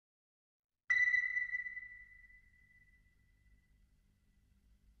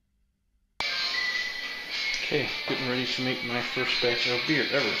Okay, getting ready to make my first batch of beer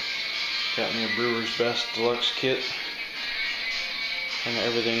ever. Got me a Brewer's Best Deluxe kit. Kind of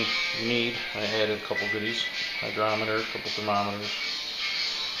everything you need. I added a couple goodies. Hydrometer, a couple thermometers.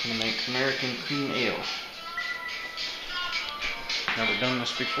 Gonna make American Cream Ale. Never done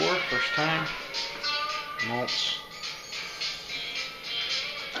this before, first time. Malts,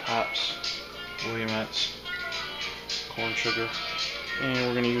 hops, Williamette, corn sugar, and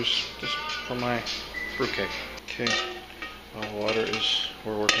we're gonna use this for my brew keg. Okay, water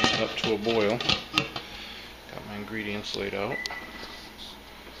we're working it up to a boil. Got my ingredients laid out.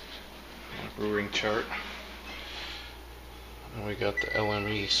 My brewing chart. And we got the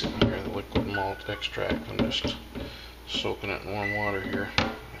LME sitting here, the liquid malt extract. I'm just soaking it in warm water here.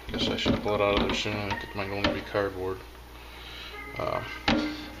 I guess I should pull it out of there soon. I think it might only be cardboard. No,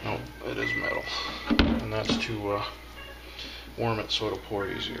 it is metal. And that's to warm it so it'll pour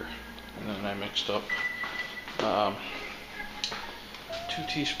easier. And then I mixed up 2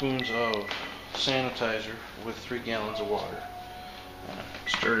 teaspoons of sanitizer with 3 gallons of water.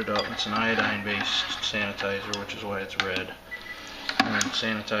 Stirred it up. It's an iodine-based sanitizer, which is why it's red. And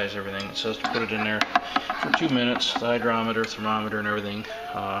sanitize everything. It says to put it in there for 2 minutes. The hydrometer, thermometer, and everything.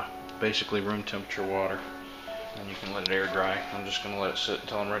 Basically room temperature water. And you can let it air dry. I'm just going to let it sit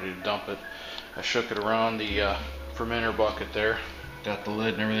until I'm ready to dump it. I shook it around the fermenter bucket there. Got the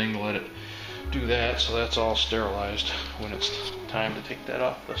lid and everything to let it do that, so that's all sterilized when it's time to take that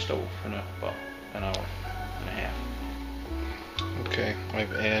off the stove in about an hour and a half. Okay,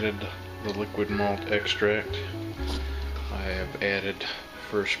 I've added the liquid malt extract. I have added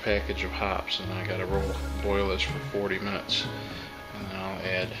first package of hops, and I gotta boil this for 40 minutes. And then I'll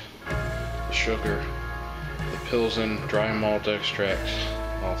add the sugar, the Pilsen dry malt extract,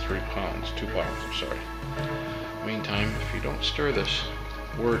 all 2 pounds, I'm sorry. Meantime, if you don't stir this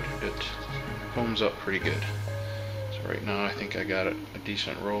wort, it foams up pretty good. So right now I think I got it a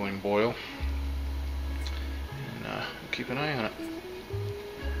decent rolling boil, and we'll keep an eye on it.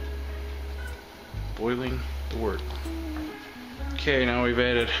 Boiling the wort. Okay, now we've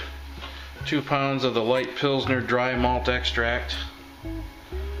added 2 pounds of the light Pilsner dry malt extract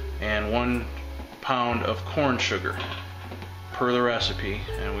and 1 pound of corn sugar per the recipe,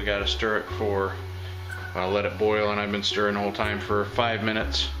 and we got to stir it for let it boil, and I've been stirring the whole time for 5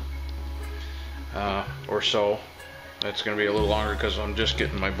 minutes or so. It's going to be a little longer because I'm just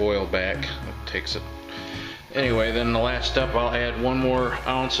getting my boil back. It takes it. Anyway, then the last step, I'll add 1 more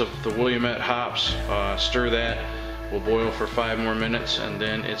ounce of the Williamette hops. Stir that. We'll boil for 5 more minutes, and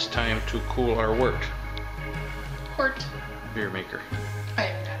then it's time to cool our wort. Wort. Beer maker. I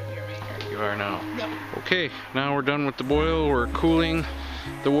am not a beer maker. You are now? Yep. Okay, now we're done with the boil. We're cooling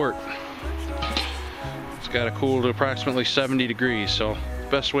the wort. It's got to cool to approximately 70 degrees, so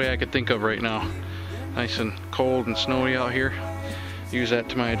best way I could think of right now. Nice and cold and snowy out here. Use that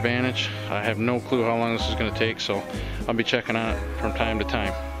to my advantage. I have no clue how long this is going to take, so I'll be checking on it from time to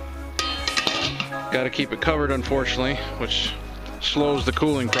time. Got to keep it covered, unfortunately, which slows the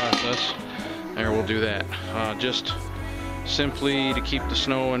cooling process. There, we'll do that. Just simply to keep the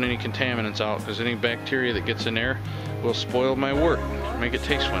snow and any contaminants out, because any bacteria that gets in there will spoil my wort, make it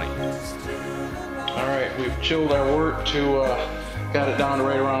taste funny. Alright, we've chilled our wort to, got it down to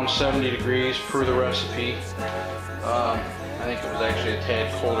right around 70 degrees per the recipe. I think it was actually a tad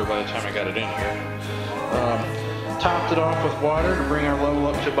colder by the time I got it in here. Topped it off with water to bring our level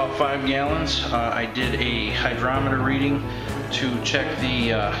up to about 5 gallons. I did a hydrometer reading to check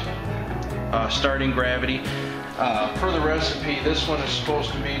the starting gravity. Per the recipe, this one is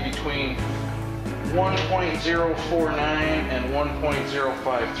supposed to be between 1.049 and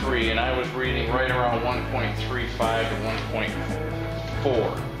 1.053, and I was reading right around 1.35 to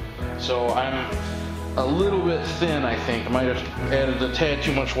 1.4. So I'm a little bit thin, I think. I might have added a tad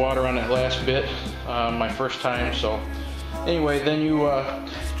too much water on that last bit my first time. So anyway, then you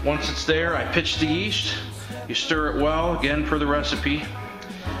once it's there, I pitch the yeast. You stir it well, again per the recipe.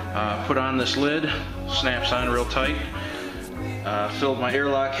 Put on this lid, snaps on real tight. Filled my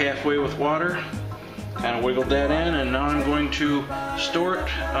airlock halfway with water. Kind of wiggled that in, and now I'm going to store it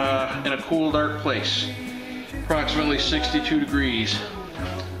in a cool, dark place, approximately 62 degrees,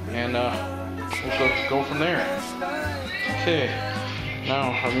 and we'll go from there. Okay,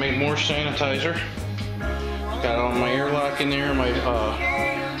 now I've made more sanitizer. Got all my airlock in there, my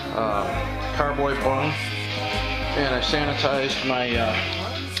carboy bung, and I sanitized my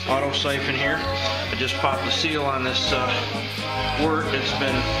auto siphon here. I just popped the seal on this wort. It's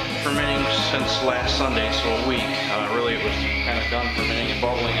been fermenting since last Sunday, so a week. Really, it was kind of done fermenting and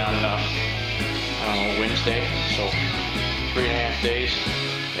bubbling on Wednesday, so 3.5 days.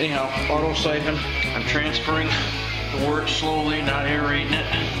 Anyhow, auto siphon. I'm transferring the wort slowly, not aerating it.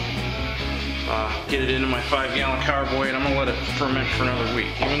 Get it into my 5-gallon carboy, and I'm gonna let it ferment for another week.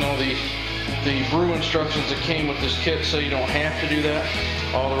 Even though the brew instructions that came with this kit say you don't have to do that,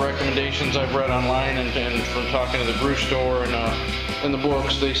 all the recommendations I've read online and from talking to the brew store and in the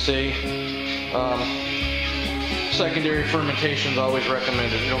books, they say secondary fermentation is always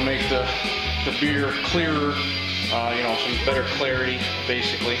recommended. It'll make the beer clearer, you know, some better clarity,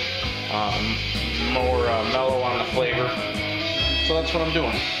 basically, more mellow on the flavor. So that's what I'm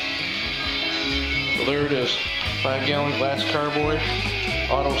doing. So there it is, 5-gallon glass carboy,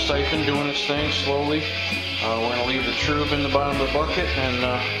 auto siphon doing its thing slowly. We're gonna leave the tube in the bottom of the bucket and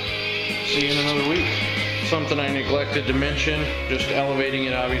see you in another week. Something I neglected to mention, just elevating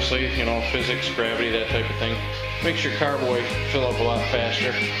it, obviously, you know, physics, gravity, that type of thing, makes your carboy fill up a lot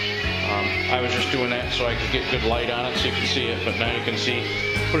faster. I was just doing that so I could get good light on it so you can see it, but now you can see,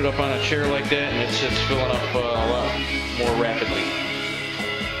 put it up on a chair like that and it's filling up a lot more rapidly.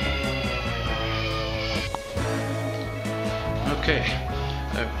 Okay,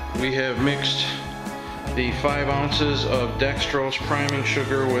 we have mixed the 5 ounces of dextrose priming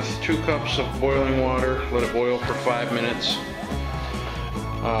sugar with 2 cups of boiling water. Let it boil for 5 minutes.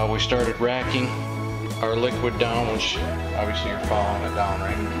 We started racking our liquid down, which obviously you're following it down,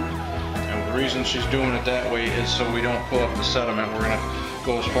 right? And the reason she's doing it that way is so we don't pull up the sediment. We're gonna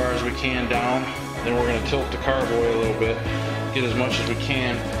go as far as we can down, then we're gonna tilt the carboy a little bit, get as much as we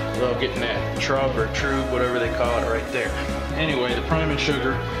can without getting that trub or trube, whatever they call it, right there. Anyway, the priming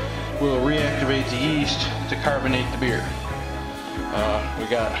sugar will reactivate the yeast to carbonate the beer. We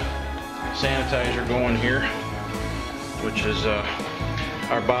got sanitizer going here, which is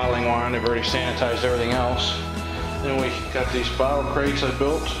our bottling wand. I've already sanitized everything else. Then we got these bottle crates I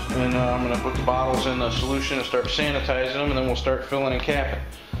built, and I'm going to put the bottles in the solution and start sanitizing them, and then we'll start filling and capping.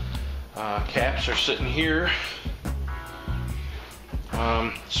 Caps are sitting here.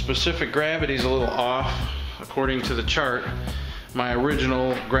 Specific gravity is a little off according to the chart. My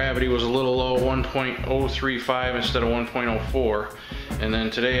original gravity was a little low, 1.035 instead of 1.04, and then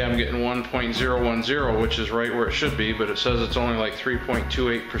today I'm getting 1.010, which is right where it should be, but it says it's only like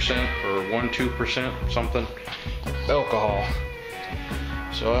 3.28% or 12% something alcohol.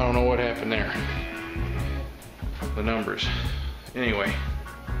 So I don't know what happened there. The numbers. Anyway,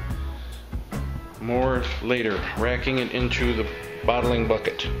 more later, racking it into the bottling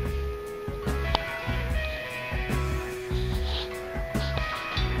bucket.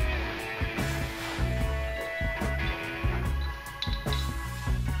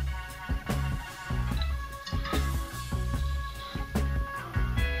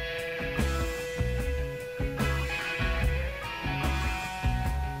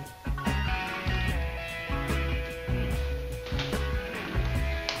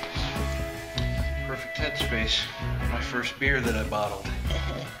 Perfect headspace. My first beer that I bottled.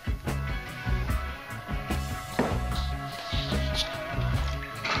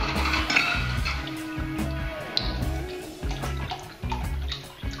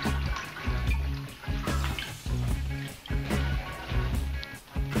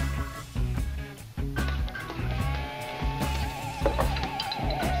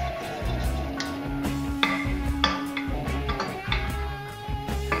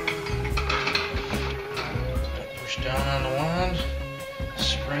 Down on the wand,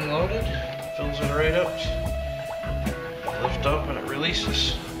 spring loaded, fills it right up, lift up and it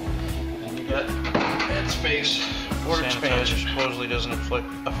releases. And you got headspace, wort expansion. Supposedly doesn't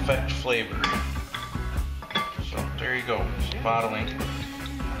affect flavor. So there you go, it's bottling.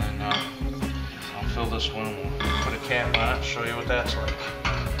 And then I'll fill this one, we'll put a cap on it, show you what that's like.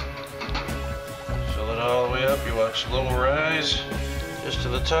 Fill it all the way up, you watch the little rise just to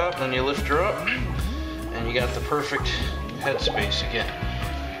the top, then you lift her up. And you got the perfect headspace again.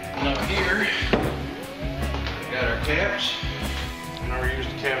 And up here, we got our caps. I've never used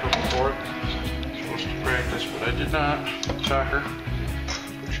a capper before. I'm supposed to practice, but I did not. Shocker.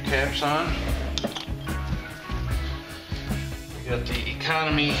 Put your caps on. We got the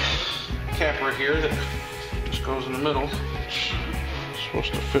economy capper here that just goes in the middle. It's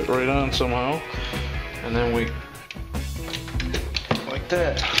supposed to fit right on somehow. And then we, like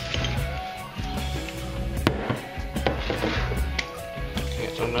that.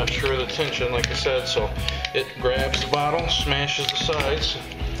 I'm not sure of the tension, like I said, so it grabs the bottle, smashes the sides,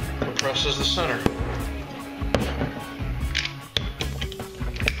 compresses the center.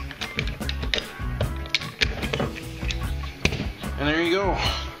 And there you go,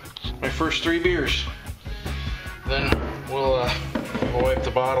 my first 3 beers. Then we'll wipe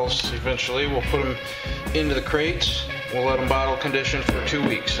the bottles eventually. We'll put them into the crates, we'll let them bottle condition for 2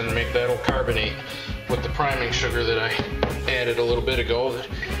 weeks and make that'll carbonate with the priming sugar that I added a little bit ago. The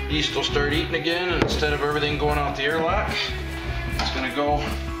yeast will start eating again, and instead of everything going out the airlock, it's going to go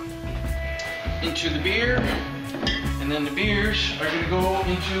into the beer, and then the beers are going to go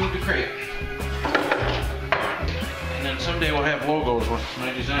into the crate. And then someday we'll have logos when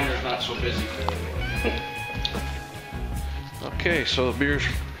my designer's not so busy. Okay, so the beer's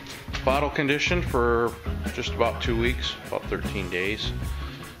bottle conditioned for just about 2 weeks, about 13 days.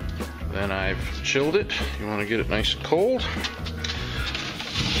 Then I've chilled it. You want to get it nice and cold.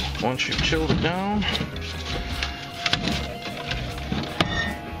 Once you've chilled it down,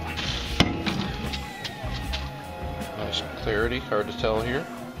 nice clarity, hard to tell here.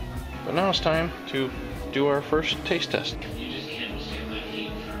 But now it's time to do our first taste test.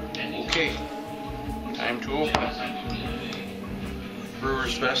 Okay, time to open it.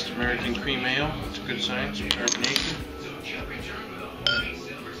 Brewer's Best American Cream Ale. That's a good sign, some carbonation.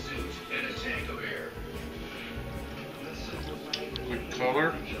 Good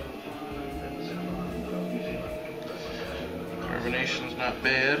color. Carbonation's not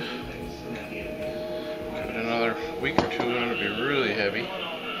bad. Give it another week or two and it'll be really heavy.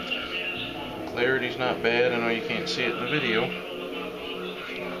 Clarity's not bad. I know you can't see it in the video.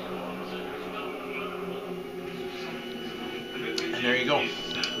 And there you go.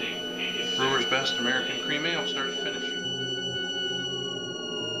 Brewer's Best American Cream Ale, start to finish.